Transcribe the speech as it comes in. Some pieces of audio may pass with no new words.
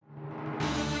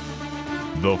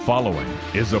The following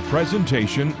is a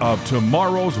presentation of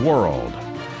Tomorrow's World.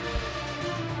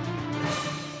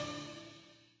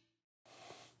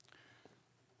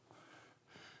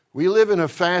 We live in a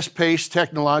fast-paced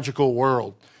technological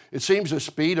world. It seems the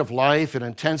speed of life and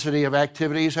intensity of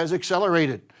activities has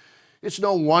accelerated. It's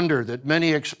no wonder that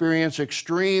many experience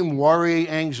extreme worry,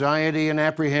 anxiety, and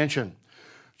apprehension.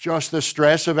 Just the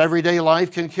stress of everyday life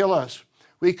can kill us.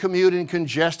 We commute in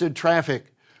congested traffic.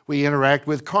 We interact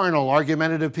with carnal,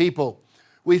 argumentative people.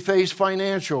 We face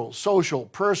financial, social,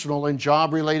 personal, and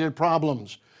job-related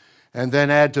problems. And then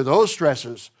add to those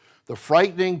stresses the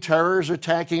frightening terrors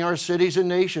attacking our cities and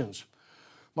nations.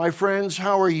 My friends,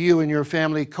 how are you and your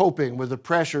family coping with the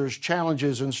pressures,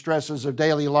 challenges, and stresses of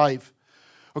daily life?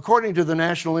 According to the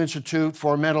National Institute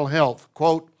for Mental Health,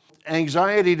 quote,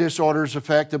 anxiety disorders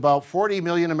affect about 40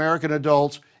 million American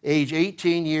adults age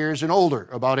 18 years and older,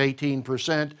 about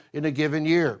 18% in a given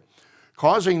year,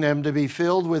 causing them to be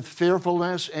filled with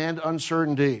fearfulness and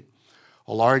uncertainty.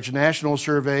 A large national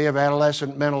survey of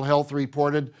adolescent mental health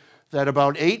reported that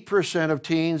about 8% of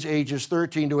teens ages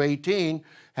 13 to 18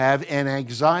 have an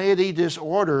anxiety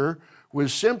disorder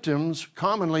with symptoms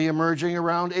commonly emerging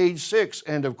around age 6,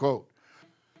 end of quote.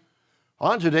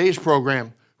 On today's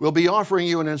program, we'll be offering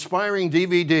you an inspiring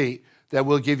DVD that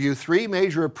will give you 3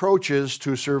 major approaches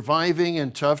to surviving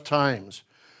in tough times.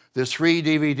 This free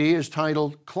DVD is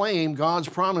titled Claim God's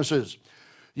Promises.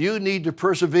 You need to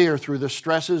persevere through the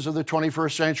stresses of the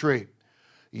 21st century.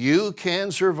 You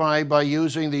can survive by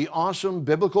using the awesome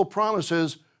biblical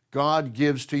promises God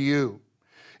gives to you.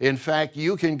 In fact,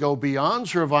 you can go beyond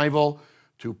survival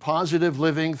to positive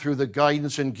living through the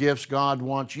guidance and gifts God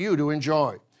wants you to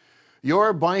enjoy.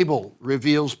 Your Bible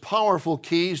reveals powerful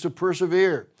keys to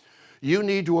persevere. You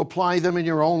need to apply them in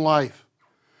your own life.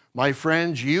 My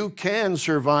friends, you can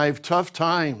survive tough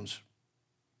times.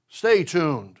 Stay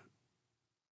tuned.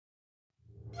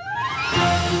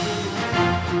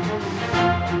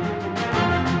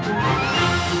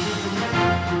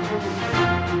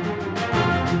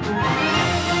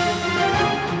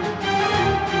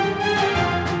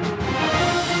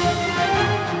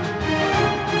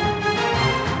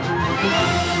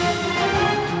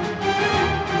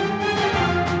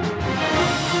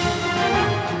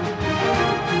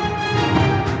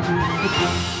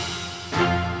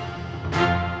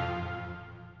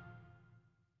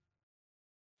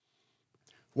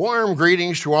 Warm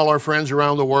greetings to all our friends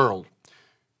around the world.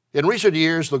 In recent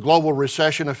years, the global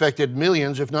recession affected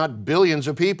millions, if not billions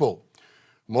of people.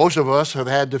 Most of us have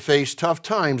had to face tough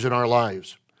times in our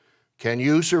lives. Can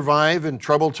you survive in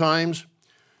troubled times?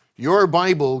 Your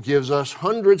Bible gives us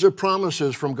hundreds of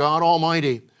promises from God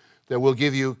Almighty that will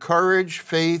give you courage,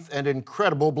 faith, and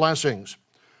incredible blessings.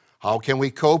 How can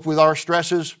we cope with our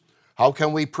stresses? How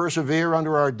can we persevere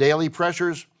under our daily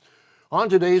pressures? On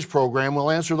today's program,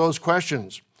 we'll answer those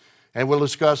questions, and we'll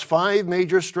discuss 5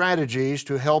 major strategies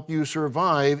to help you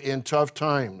survive in tough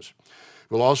times.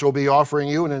 We'll also be offering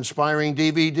you an inspiring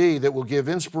DVD that will give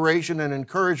inspiration and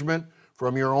encouragement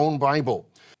from your own Bible.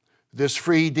 This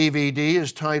free DVD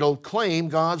is titled Claim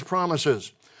God's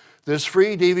Promises. This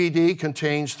free DVD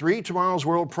contains 3 Tomorrow's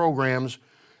World programs: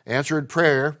 Answered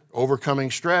Prayer, Overcoming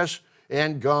Stress,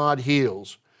 and God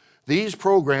Heals. These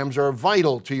programs are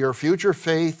vital to your future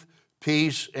faith,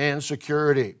 peace, and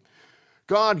security.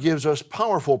 God gives us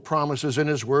powerful promises in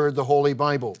His Word, the Holy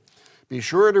Bible. Be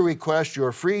sure to request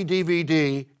your free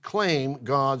DVD, Claim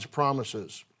God's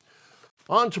Promises.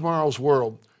 On Tomorrow's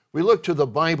World, we look to the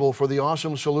Bible for the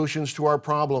awesome solutions to our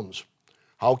problems.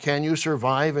 How can you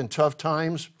survive in tough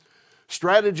times?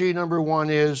 Strategy number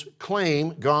 1 is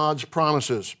claim God's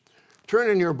promises. Turn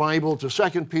in your Bible to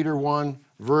 2 Peter 1,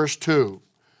 verse 2.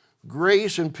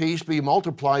 Grace and peace be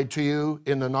multiplied to you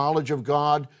in the knowledge of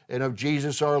God and of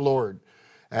Jesus our Lord,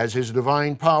 as His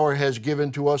divine power has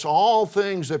given to us all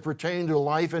things that pertain to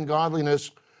life and godliness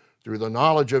through the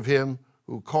knowledge of Him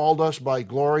who called us by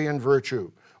glory and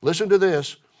virtue. Listen to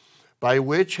this, by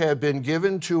which have been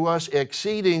given to us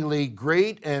exceedingly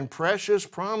great and precious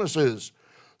promises,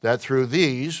 that through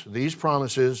these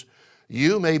promises,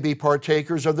 you may be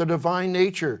partakers of the divine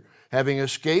nature, having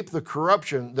escaped the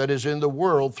corruption that is in the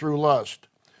world through lust.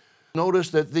 Notice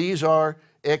that these are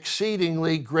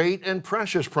exceedingly great and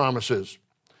precious promises.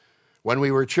 When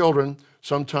we were children,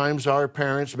 sometimes our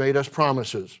parents made us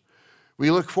promises.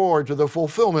 We look forward to the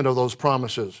fulfillment of those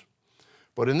promises.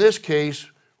 But in this case,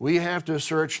 we have to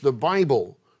search the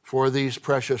Bible for these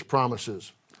precious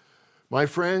promises. My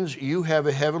friends, you have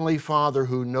a Heavenly Father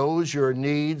who knows your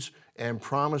needs and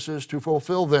promises to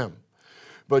fulfill them.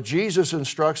 But Jesus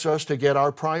instructs us to get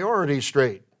our priorities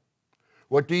straight.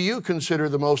 What do you consider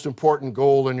the most important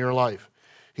goal in your life?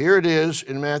 Here it is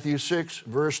in Matthew 6,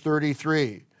 verse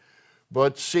 33.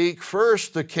 But seek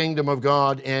first the kingdom of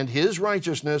God and his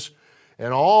righteousness,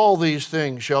 and all these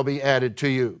things shall be added to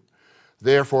you.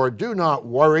 Therefore, do not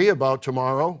worry about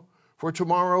tomorrow, for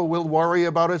tomorrow will worry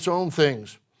about its own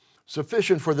things.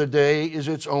 Sufficient for the day is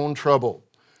its own trouble.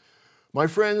 My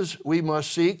friends, we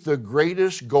must seek the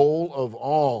greatest goal of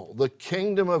all, the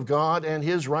kingdom of God and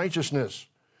his righteousness.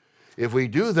 If we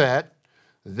do that,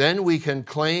 then we can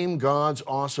claim God's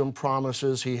awesome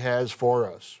promises he has for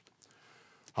us.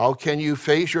 How can you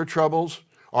face your troubles?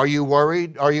 Are you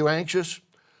worried? Are you anxious?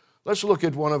 Let's look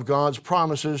at one of God's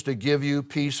promises to give you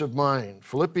peace of mind.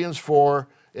 Philippians 4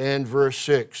 and verse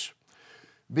 6.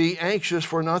 Be anxious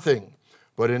for nothing,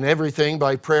 but in everything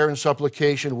by prayer and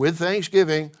supplication with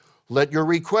thanksgiving, let your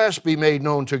requests be made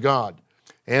known to God.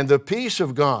 And the peace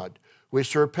of God, which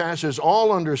surpasses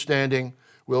all understanding,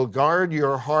 will guard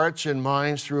your hearts and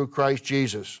minds through Christ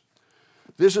Jesus.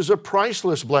 This is a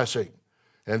priceless blessing,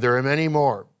 and there are many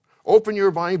more. Open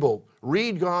your Bible,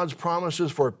 read God's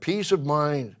promises for peace of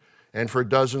mind and for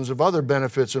dozens of other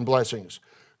benefits and blessings.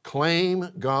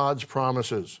 Claim God's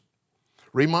promises.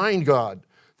 Remind God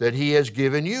that he has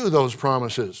given you those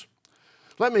promises.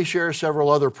 Let me share several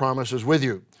other promises with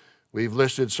you. We've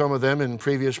listed some of them in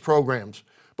previous programs,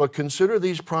 but consider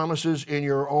these promises in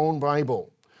your own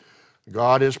Bible.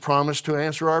 God has promised to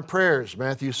answer our prayers,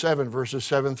 Matthew 7, verses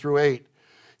 7 through 8.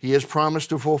 He has promised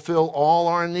to fulfill all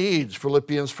our needs,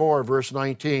 Philippians 4, verse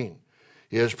 19.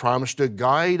 He has promised to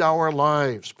guide our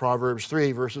lives, Proverbs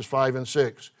 3, verses 5 and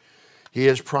 6. He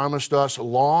has promised us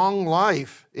long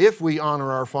life if we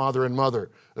honor our father and mother,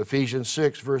 Ephesians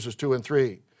 6, verses 2 and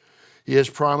 3. He has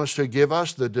promised to give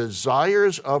us the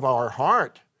desires of our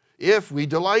heart if we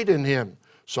delight in him,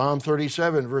 Psalm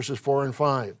 37, verses 4 and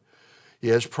 5. He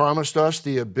has promised us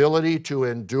the ability to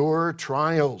endure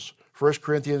trials, 1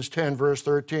 Corinthians 10, verse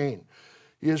 13.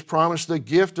 He has promised the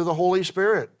gift of the Holy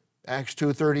Spirit, Acts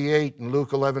 2:38 and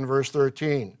Luke 11, verse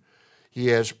 13. He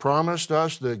has promised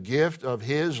us the gift of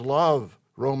his love,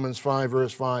 Romans 5,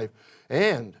 verse 5.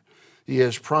 And he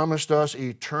has promised us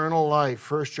eternal life,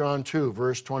 1 John 2,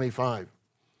 verse 25.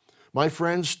 My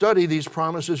friends, study these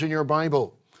promises in your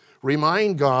Bible.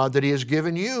 Remind God that he has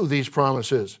given you these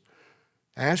promises.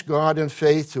 Ask God in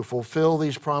faith to fulfill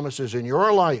these promises in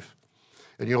your life,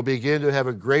 and you'll begin to have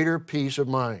a greater peace of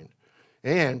mind.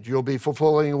 And you'll be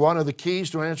fulfilling one of the keys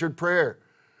to answered prayer.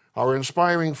 Our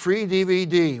inspiring free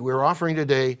DVD we're offering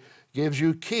today gives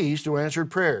you keys to answered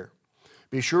prayer.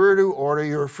 Be sure to order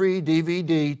your free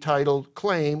DVD titled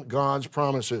Claim God's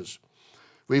Promises.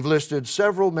 We've listed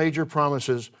several major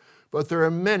promises, but there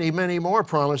are many, many more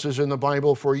promises in the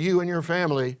Bible for you and your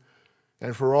family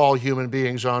and for all human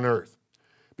beings on earth.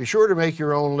 Be sure to make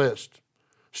your own list.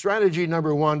 Strategy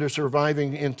number 1 to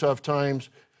surviving in tough times: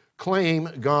 claim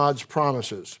God's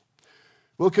promises.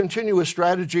 We'll continue with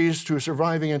strategies to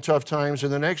surviving in tough times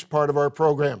in the next part of our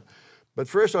program. But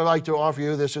first, I'd like to offer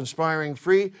you this inspiring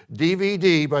free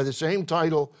DVD by the same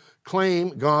title,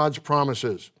 Claim God's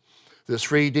Promises. This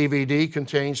free DVD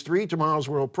contains 3 Tomorrow's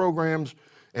World programs: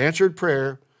 Answered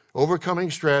Prayer,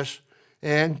 Overcoming Stress,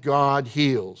 and God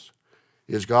Heals.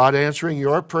 Is God answering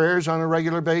your prayers on a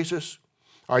regular basis?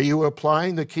 Are you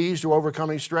applying the keys to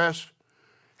overcoming stress?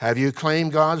 Have you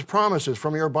claimed God's promises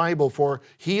from your Bible for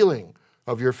healing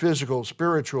of your physical,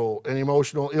 spiritual, and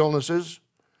emotional illnesses?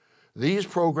 These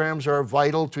programs are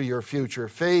vital to your future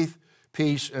faith,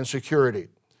 peace, and security.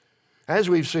 As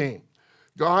we've seen,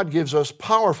 God gives us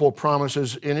powerful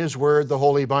promises in his Word, the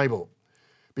Holy Bible.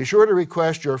 Be sure to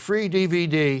request your free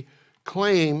DVD,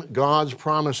 Claim God's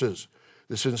Promises.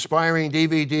 This inspiring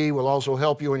DVD will also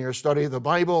help you in your study of the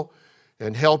Bible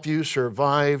and help you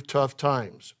survive tough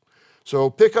times. So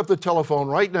pick up the telephone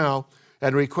right now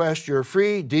and request your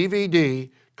free DVD,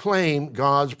 Claim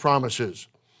God's Promises.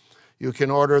 You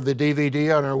can order the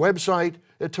DVD on our website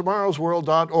at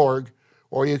tomorrowsworld.org,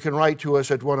 or you can write to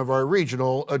us at one of our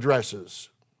regional addresses.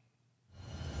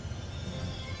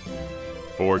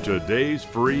 For today's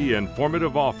free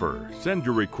informative offer, send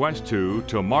your request to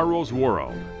Tomorrow's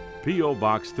World, P.O.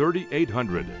 Box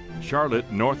 3800,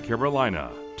 Charlotte, North Carolina,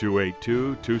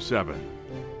 28227.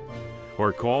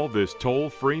 Or call this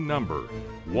toll-free number,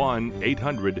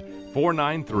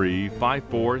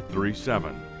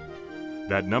 1-800-493-5437.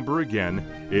 That number again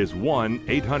is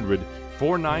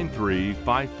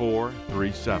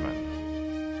 1-800-493-5437.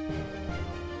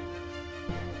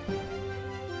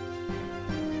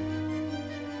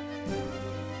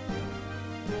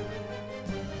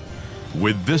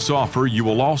 With this offer, you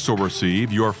will also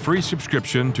receive your free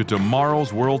subscription to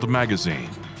Tomorrow's World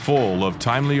magazine, full of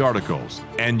timely articles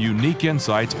and unique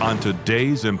insights on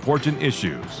today's important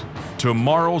issues.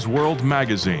 Tomorrow's World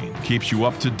magazine keeps you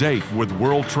up to date with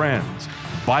world trends,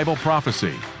 Bible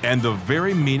prophecy, and the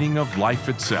very meaning of life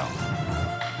itself.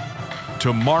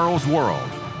 Tomorrow's World.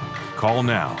 Call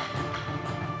now.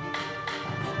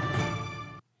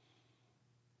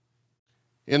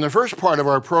 In the first part of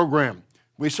our program,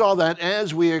 we saw that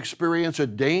as we experience a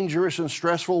dangerous and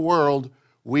stressful world,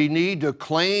 we need to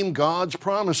claim God's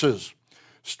promises.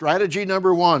 Strategy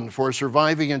number one for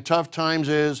surviving in tough times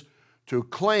is to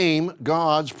claim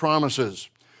God's promises.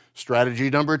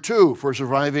 Strategy number two for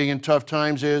surviving in tough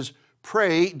times is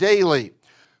pray daily.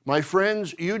 My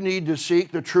friends, you need to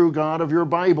seek the true God of your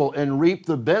Bible and reap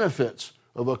the benefits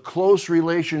of a close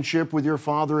relationship with your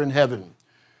Father in heaven.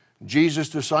 Jesus'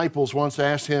 disciples once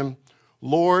asked him,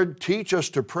 "Lord, teach us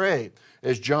to pray,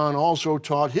 as John also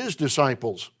taught his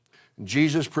disciples."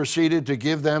 Jesus proceeded to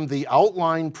give them the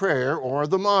outline prayer or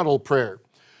the model prayer.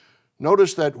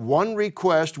 Notice that one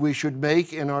request we should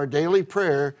make in our daily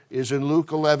prayer is in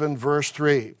Luke 11, verse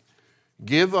 3.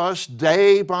 Give us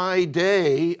day by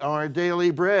day our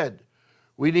daily bread.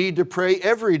 We need to pray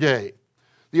every day.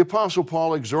 The Apostle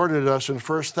Paul exhorted us in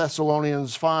 1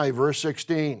 Thessalonians 5, verse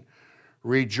 16.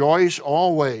 Rejoice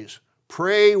always,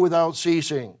 pray without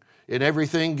ceasing, in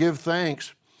everything give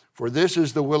thanks, for this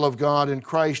is the will of God in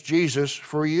Christ Jesus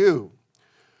for you.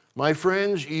 My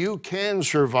friends, you can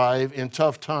survive in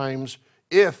tough times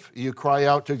if you cry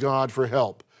out to God for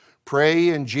help. Pray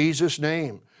in Jesus'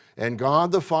 name, and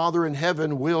God the Father in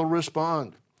heaven will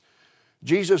respond.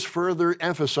 Jesus further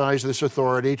emphasized this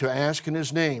authority to ask in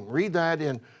his name. Read that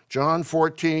in John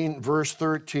 14, verse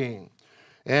 13.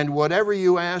 And whatever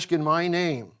you ask in my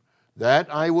name,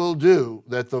 that I will do,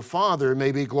 that the Father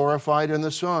may be glorified in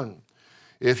the Son.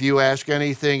 If you ask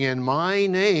anything in my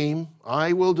name,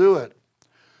 I will do it.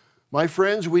 My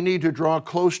friends, we need to draw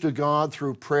close to God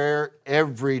through prayer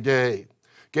every day.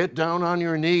 Get down on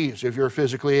your knees if you're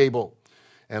physically able,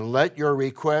 and let your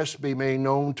requests be made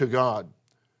known to God.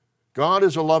 God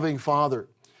is a loving Father,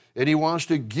 and He wants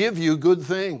to give you good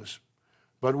things,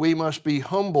 but we must be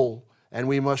humble and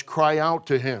we must cry out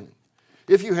to Him.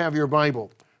 If you have your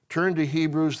Bible, turn to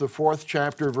Hebrews, the 4th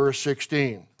chapter, verse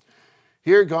 16.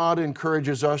 Here God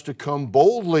encourages us to come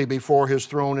boldly before His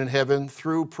throne in heaven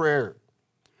through prayer.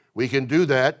 We can do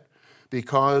that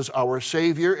because our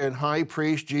Savior and High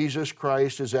Priest Jesus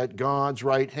Christ is at God's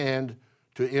right hand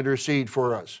to intercede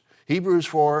for us. Hebrews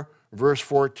 4, verse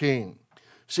 14.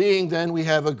 Seeing then we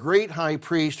have a great high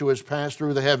priest who has passed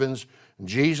through the heavens,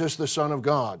 Jesus the Son of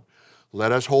God,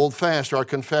 let us hold fast our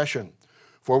confession.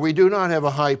 For we do not have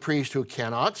a high priest who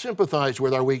cannot sympathize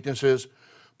with our weaknesses,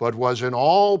 but was in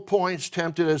all points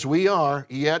tempted as we are,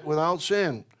 yet without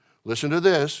sin. Listen to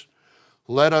this.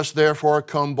 Let us therefore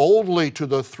come boldly to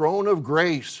the throne of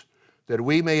grace, that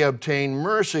we may obtain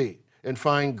mercy and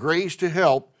find grace to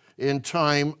help in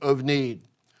time of need.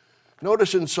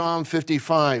 Notice in Psalm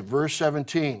 55, verse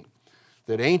 17,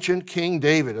 that ancient King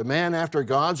David, a man after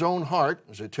God's own heart,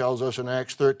 as it tells us in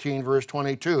Acts 13, verse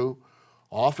 22,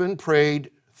 often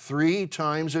prayed 3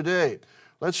 times a day.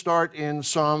 Let's start in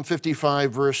Psalm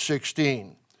 55, verse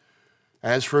 16.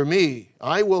 As for me,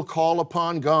 I will call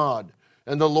upon God,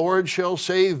 and the Lord shall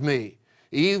save me.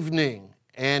 Evening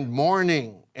and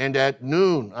morning and at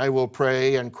noon I will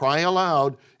pray and cry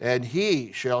aloud, and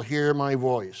He shall hear my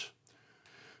voice.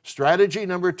 Strategy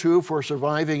number 2 for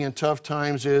surviving in tough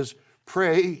times is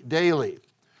pray daily.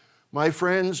 My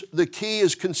friends, the key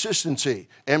is consistency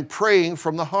and praying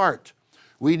from the heart.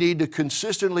 We need to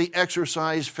consistently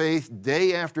exercise faith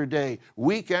day after day,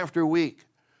 week after week.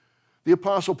 The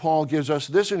Apostle Paul gives us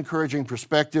this encouraging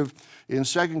perspective in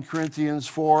 2 Corinthians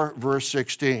 4, verse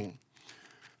 16.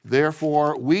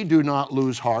 Therefore, we do not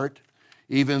lose heart,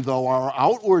 even though our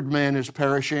outward man is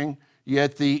perishing,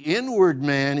 yet the inward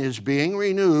man is being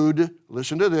renewed,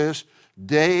 listen to this,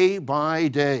 day by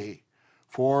day.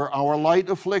 For our light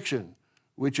affliction,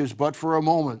 which is but for a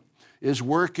moment, is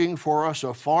working for us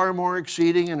a far more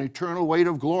exceeding and eternal weight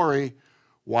of glory,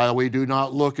 while we do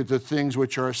not look at the things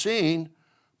which are seen,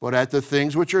 but at the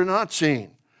things which are not seen.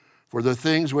 For the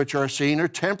things which are seen are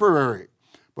temporary,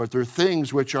 but the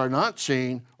things which are not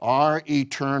seen are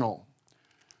eternal.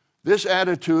 This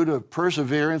attitude of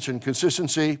perseverance and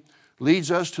consistency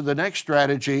leads us to the next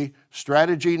strategy.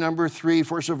 Strategy number 3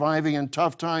 for surviving in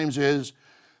tough times is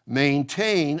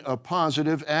maintain a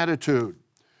positive attitude.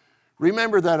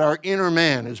 Remember that our inner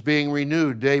man is being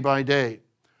renewed day by day.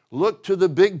 Look to the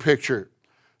big picture,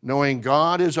 knowing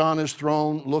God is on His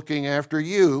throne looking after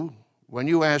you when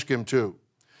you ask Him to.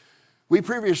 We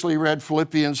previously read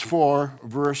Philippians 4,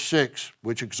 verse 6,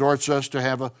 which exhorts us to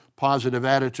have a positive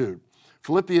attitude.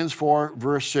 Philippians 4,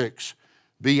 verse 6,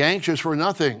 "Be anxious for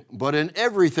nothing, but in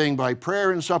everything by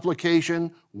prayer and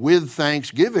supplication with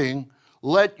thanksgiving,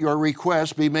 let your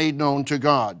requests be made known to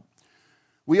God."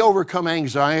 We overcome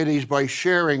anxieties by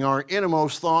sharing our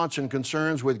innermost thoughts and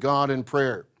concerns with God in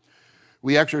prayer.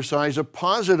 We exercise a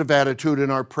positive attitude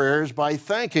in our prayers by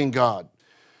thanking God.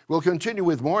 We'll continue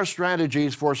with more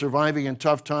strategies for surviving in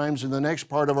tough times in the next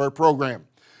part of our program.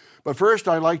 But first,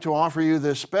 I'd like to offer you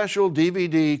this special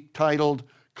DVD titled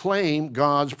Claim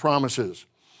God's Promises.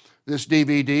 This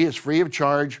DVD is free of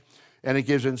charge, and it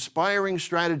gives inspiring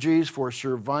strategies for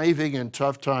surviving in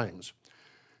tough times.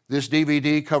 This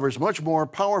DVD covers much more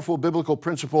powerful biblical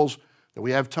principles than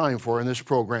we have time for in this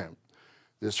program.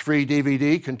 This free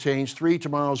DVD contains 3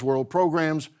 Tomorrow's World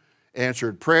programs: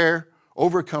 Answered Prayer,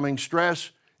 Overcoming Stress,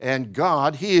 and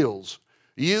God Heals.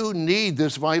 You need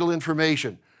this vital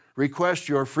information. Request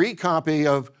your free copy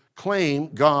of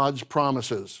Claim God's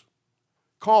Promises.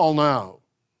 Call now.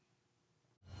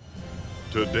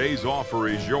 Today's offer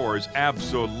is yours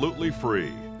absolutely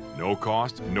free. No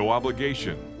cost, no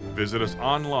obligation. Visit us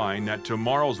online at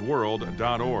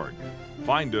tomorrowsworld.org.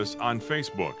 Find us on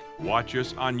Facebook, watch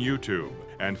us on YouTube,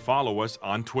 and follow us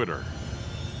on Twitter.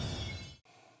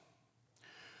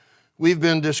 We've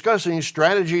been discussing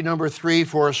strategy number 3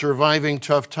 for surviving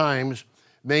tough times: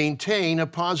 maintain a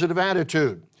positive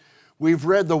attitude. We've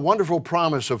read the wonderful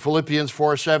promise of Philippians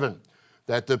 4:7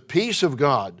 that the peace of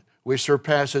God, which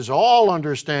surpasses all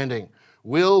understanding,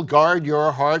 will guard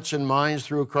your hearts and minds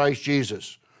through Christ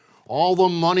Jesus. All the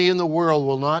money in the world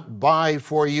will not buy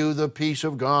for you the peace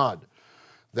of God.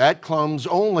 That comes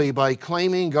only by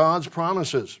claiming God's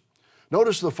promises.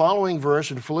 Notice the following verse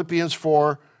in Philippians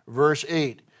 4, verse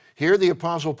 8. Here the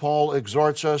Apostle Paul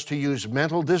exhorts us to use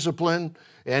mental discipline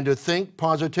and to think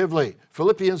positively.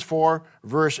 Philippians 4,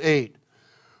 verse 8.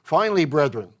 "Finally,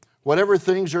 brethren, whatever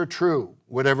things are true,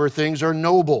 whatever things are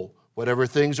noble, whatever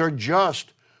things are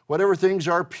just, whatever things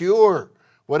are pure,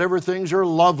 whatever things are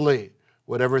lovely,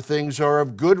 whatever things are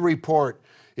of good report,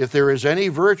 if there is any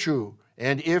virtue,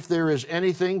 and if there is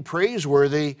anything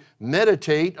praiseworthy,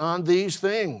 meditate on these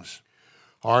things."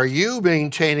 Are you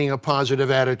maintaining a positive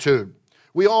attitude?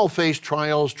 We all face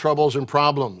trials, troubles, and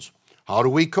problems. How do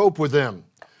we cope with them?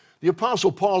 The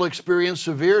Apostle Paul experienced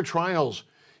severe trials,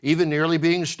 even nearly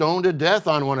being stoned to death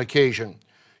on one occasion.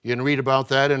 You can read about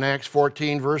that in Acts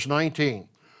 14, verse 19.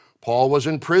 Paul was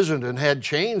imprisoned and had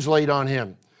chains laid on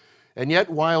him. And yet,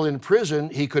 while in prison,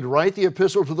 he could write the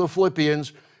epistle to the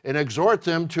Philippians and exhort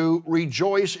them to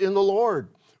rejoice in the Lord.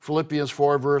 Philippians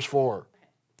 4, verse 4.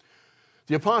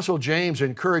 The Apostle James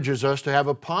encourages us to have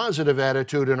a positive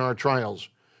attitude in our trials.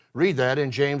 Read that in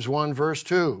James 1, verse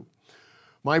 2.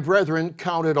 "My brethren,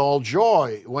 count it all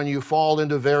joy when you fall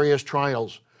into various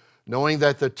trials, knowing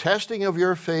that the testing of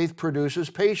your faith produces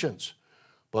patience.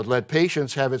 But let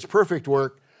patience have its perfect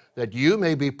work, that you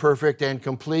may be perfect and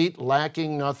complete,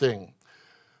 lacking nothing."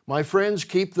 My friends,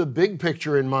 keep the big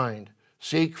picture in mind.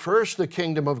 Seek first the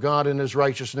kingdom of God and His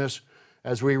righteousness,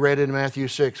 as we read in Matthew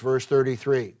 6, verse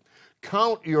 33.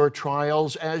 Count your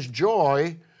trials as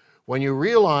joy when you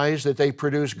realize that they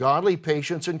produce godly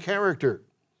patience and character.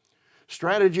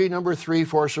 Strategy number 3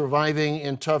 for surviving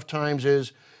in tough times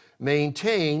is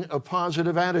maintain a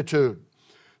positive attitude.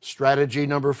 Strategy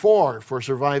number 4 for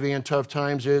surviving in tough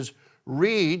times is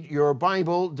read your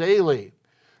Bible daily.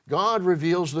 God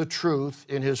reveals the truth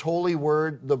in His holy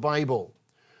word, the Bible.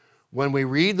 When we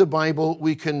read the Bible,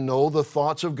 we can know the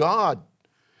thoughts of God.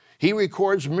 He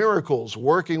records miracles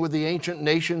working with the ancient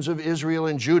nations of Israel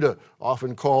and Judah,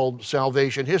 often called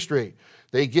salvation history.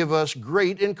 They give us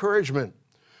great encouragement.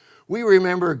 We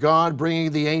remember God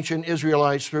bringing the ancient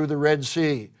Israelites through the Red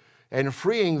Sea and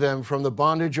freeing them from the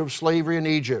bondage of slavery in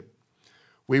Egypt.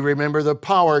 We remember the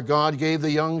power God gave the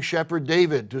young shepherd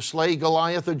David to slay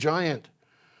Goliath the giant.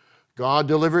 God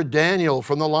delivered Daniel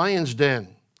from the lion's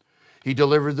den. He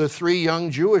delivered the 3 young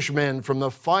Jewish men from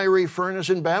the fiery furnace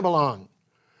in Babylon.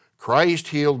 Christ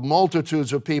healed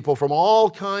multitudes of people from all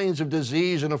kinds of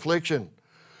disease and affliction.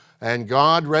 And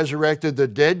God resurrected the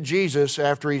dead Jesus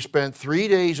after He spent 3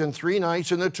 days and 3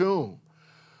 nights in the tomb.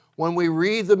 When we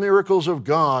read the miracles of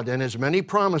God and His many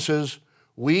promises,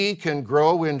 we can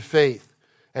grow in faith,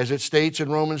 as it states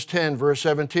in Romans 10, verse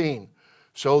 17.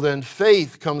 So then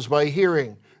faith comes by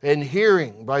hearing, and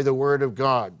hearing by the Word of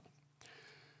God.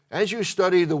 As you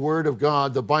study the Word of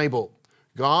God, the Bible,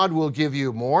 God will give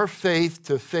you more faith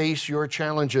to face your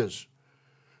challenges.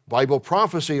 Bible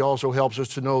prophecy also helps us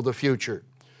to know the future.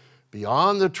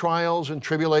 Beyond the trials and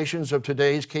tribulations of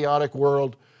today's chaotic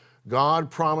world, God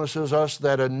promises us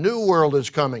that a new world is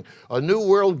coming, a new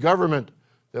world government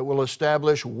that will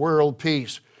establish world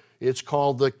peace. It's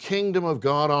called the kingdom of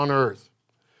God on earth.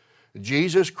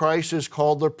 Jesus Christ is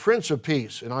called the Prince of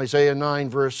Peace in Isaiah 9,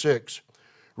 verse 6.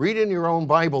 Read in your own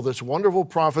Bible this wonderful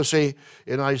prophecy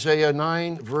in Isaiah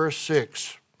 9, verse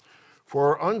 6.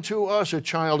 For unto us a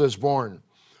child is born,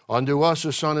 unto us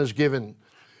a son is given,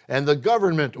 and the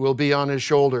government will be on his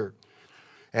shoulder.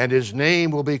 And his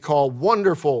name will be called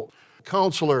Wonderful,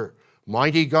 Counselor,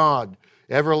 Mighty God,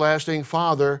 Everlasting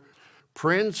Father,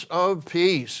 Prince of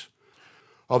Peace.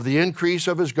 Of the increase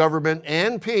of his government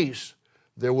and peace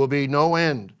there will be no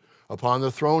end upon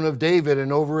the throne of David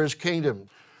and over his kingdom,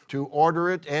 to order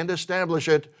it and establish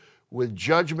it with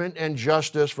judgment and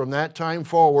justice from that time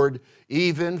forward,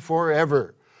 even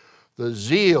forever. The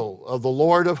zeal of the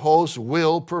Lord of hosts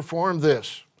will perform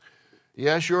this.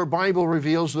 Yes, your Bible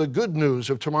reveals the good news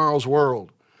of tomorrow's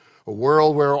world, a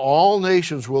world where all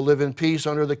nations will live in peace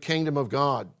under the kingdom of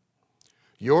God.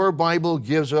 Your Bible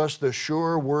gives us the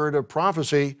sure word of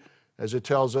prophecy, as it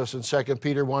tells us in 2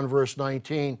 Peter 1, verse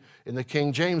 19 in the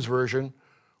King James Version,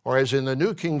 or as in the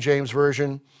New King James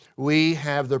Version, we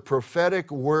have the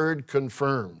prophetic word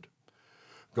confirmed.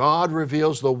 God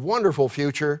reveals the wonderful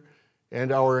future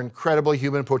and our incredible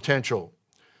human potential.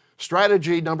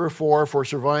 Strategy number 4 for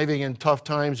surviving in tough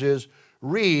times is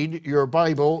read your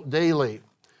Bible daily.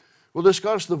 We'll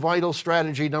discuss the vital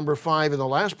strategy number 5 in the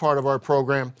last part of our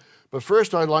program, but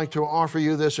first I'd like to offer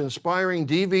you this inspiring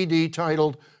DVD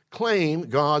titled Claim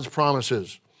God's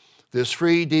Promises. This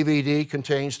free DVD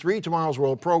contains 3 Tomorrow's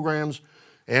World programs: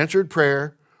 Answered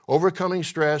Prayer, Overcoming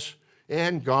Stress,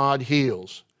 and God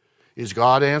Heals. Is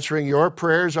God answering your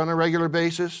prayers on a regular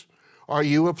basis? Are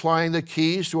you applying the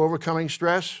keys to overcoming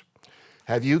stress?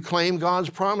 Have you claimed God's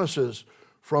promises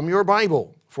from your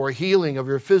Bible for healing of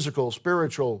your physical,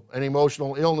 spiritual, and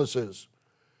emotional illnesses?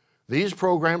 These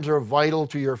programs are vital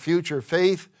to your future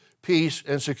faith, peace,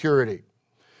 and security.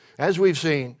 As we've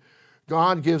seen,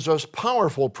 God gives us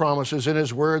powerful promises in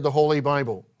His Word, the Holy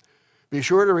Bible. Be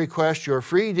sure to request your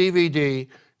free DVD,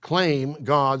 Claim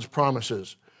God's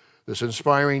Promises. This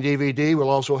inspiring DVD will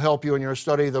also help you in your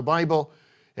study of the Bible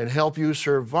and help you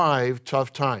survive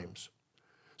tough times.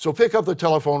 So pick up the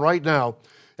telephone right now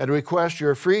and request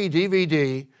your free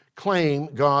DVD, Claim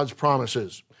God's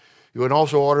Promises. You can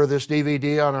also order this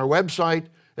DVD on our website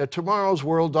at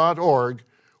tomorrowsworld.org,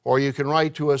 or you can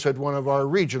write to us at one of our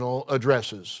regional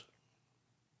addresses.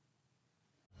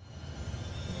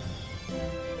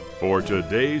 For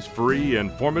today's free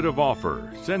informative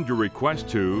offer, send your request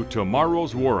to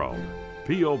Tomorrow's World,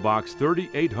 P.O. Box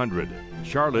 3800,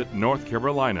 Charlotte, North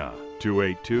Carolina,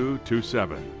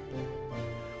 28227.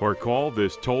 Or call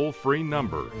this toll-free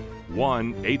number,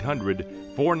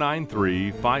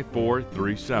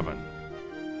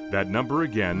 1-800-493-5437. That number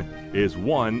again is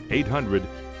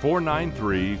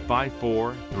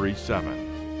 1-800-493-5437.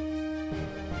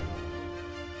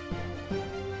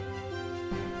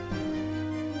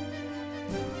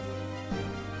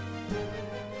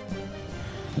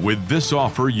 With this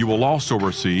offer, you will also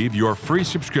receive your free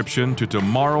subscription to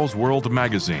Tomorrow's World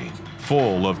magazine,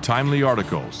 full of timely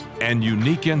articles and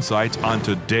unique insights on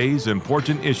today's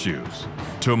important issues.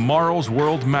 Tomorrow's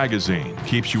World magazine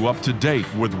keeps you up to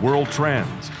date with world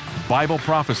trends, Bible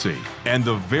prophecy, and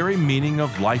the very meaning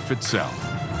of life itself.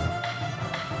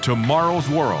 Tomorrow's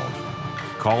World.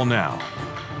 Call now.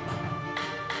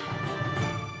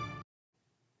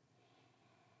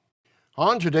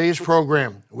 On today's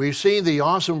program, we've seen the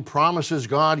awesome promises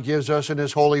God gives us in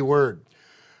His holy word.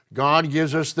 God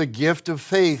gives us the gift of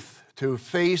faith to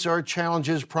face our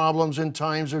challenges, problems, and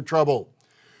times of trouble.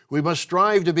 We must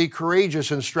strive to be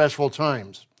courageous in stressful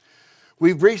times.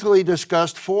 We've briefly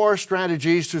discussed 4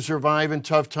 strategies to survive in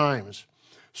tough times.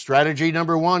 Strategy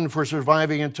number 1 for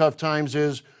surviving in tough times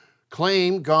is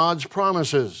claim God's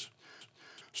promises.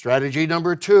 Strategy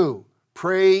number 2,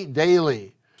 pray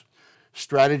daily.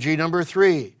 Strategy number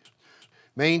 3,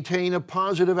 maintain a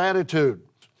positive attitude.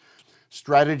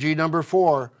 Strategy number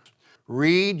 4,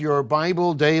 read your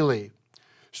Bible daily.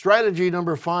 Strategy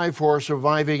number 5 for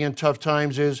surviving in tough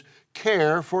times is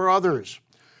care for others.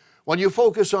 When you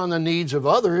focus on the needs of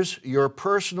others, your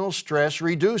personal stress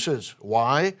reduces.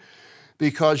 Why?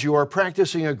 Because you are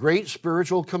practicing a great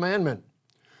spiritual commandment.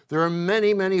 There are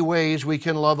many, many ways we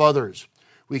can love others.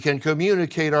 We can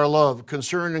communicate our love,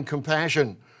 concern, and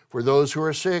compassion for those who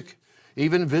are sick,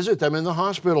 even visit them in the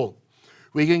hospital.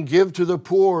 We can give to the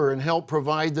poor and help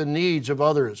provide the needs of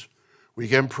others. We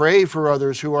can pray for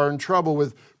others who are in trouble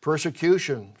with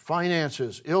persecution,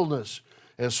 finances, illness,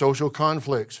 and social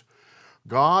conflicts.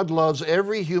 God loves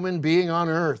every human being on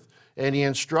earth, and he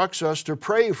instructs us to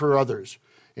pray for others.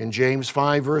 In James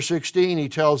 5, verse 16, he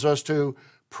tells us to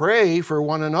pray for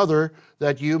one another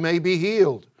that you may be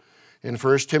healed. In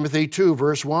 1 Timothy 2,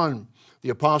 verse 1, the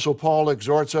Apostle Paul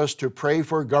exhorts us to pray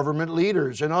for government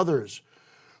leaders and others.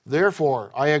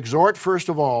 Therefore, I exhort first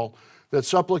of all that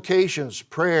supplications,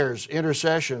 prayers,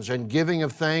 intercessions, and giving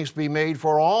of thanks be made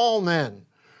for all men,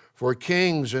 for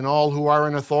kings and all who are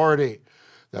in authority,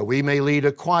 that we may lead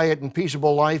a quiet and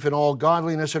peaceable life in all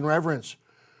godliness and reverence.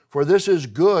 For this is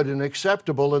good and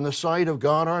acceptable in the sight of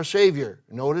God our Savior.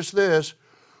 Notice this,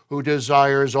 who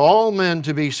desires all men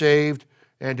to be saved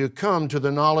and to come to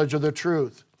the knowledge of the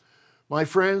truth. My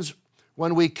friends,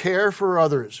 when we care for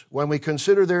others, when we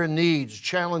consider their needs,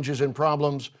 challenges, and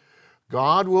problems,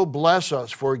 God will bless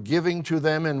us for giving to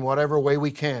them in whatever way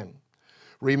we can.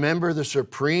 Remember the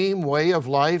supreme way of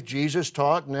life Jesus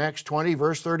taught in Acts 20,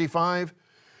 verse 35?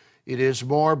 It is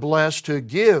more blessed to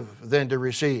give than to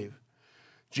receive.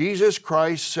 Jesus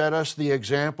Christ set us the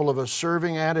example of a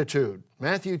serving attitude.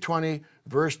 Matthew 20,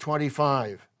 verse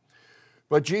 25.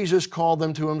 But Jesus called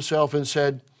them to himself and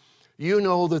said, "You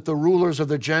know that the rulers of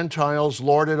the Gentiles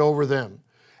lord it over them,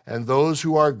 and those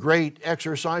who are great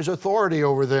exercise authority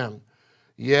over them.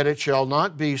 Yet it shall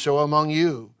not be so among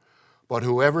you. But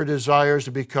whoever desires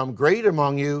to become great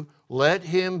among you, let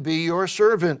him be your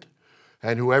servant.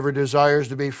 And whoever desires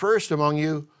to be first among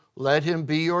you, let him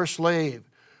be your slave.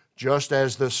 Just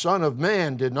as the Son of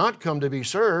Man did not come to be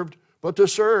served, but to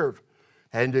serve,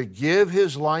 and to give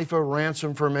his life a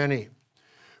ransom for many."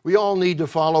 We all need to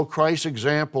follow Christ's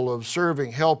example of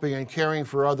serving, helping, and caring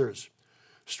for others.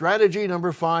 Strategy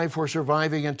number 5 for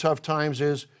surviving in tough times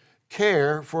is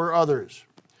care for others.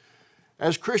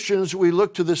 As Christians, we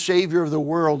look to the Savior of the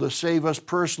world to save us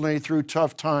personally through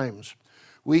tough times.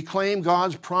 We claim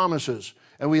God's promises,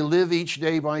 and we live each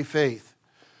day by faith.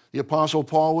 The Apostle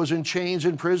Paul was in chains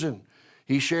in prison.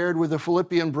 He shared with the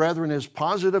Philippian brethren his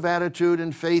positive attitude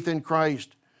and faith in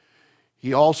Christ.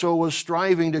 He also was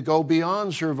striving to go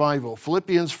beyond survival.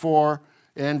 Philippians 4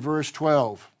 and verse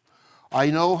 12.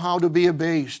 I know how to be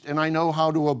abased, and I know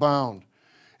how to abound.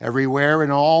 Everywhere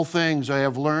in all things I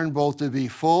have learned both to be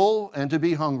full and to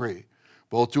be hungry,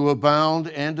 both to abound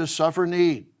and to suffer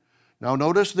need. Now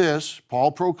notice this,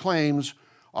 Paul proclaims,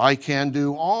 I can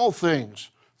do all things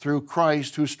through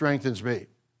Christ who strengthens me.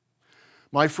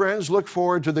 My friends, look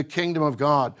forward to the kingdom of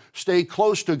God. Stay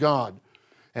close to God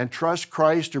and trust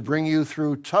Christ to bring you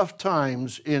through tough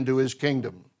times into his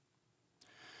kingdom.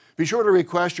 Be sure to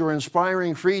request your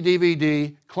inspiring free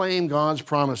DVD, Claim God's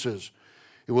Promises.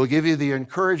 It will give you the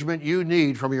encouragement you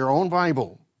need from your own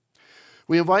Bible.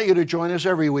 We invite you to join us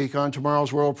every week on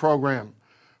Tomorrow's World program.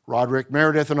 Roderick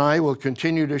Meredith and I will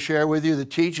continue to share with you the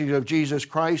teachings of Jesus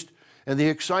Christ and the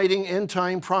exciting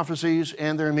end-time prophecies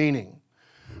and their meaning.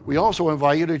 We also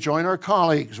invite you to join our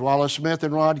colleagues, Wallace Smith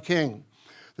and Rod King.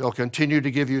 They'll continue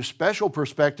to give you special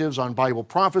perspectives on Bible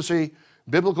prophecy,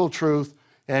 biblical truth,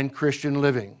 and Christian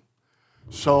living.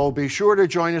 So be sure to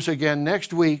join us again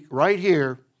next week right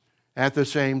here at the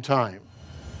same time.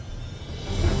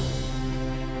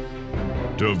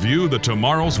 To view the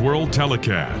Tomorrow's World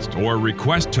telecast or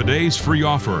request today's free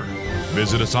offer,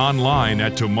 visit us online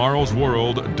at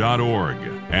tomorrowsworld.org.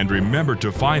 And remember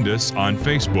to find us on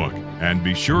Facebook and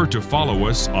be sure to follow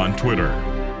us on Twitter.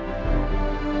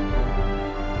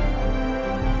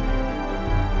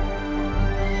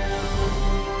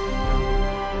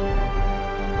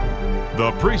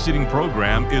 The preceding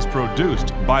program is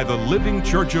produced by the Living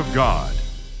Church of God.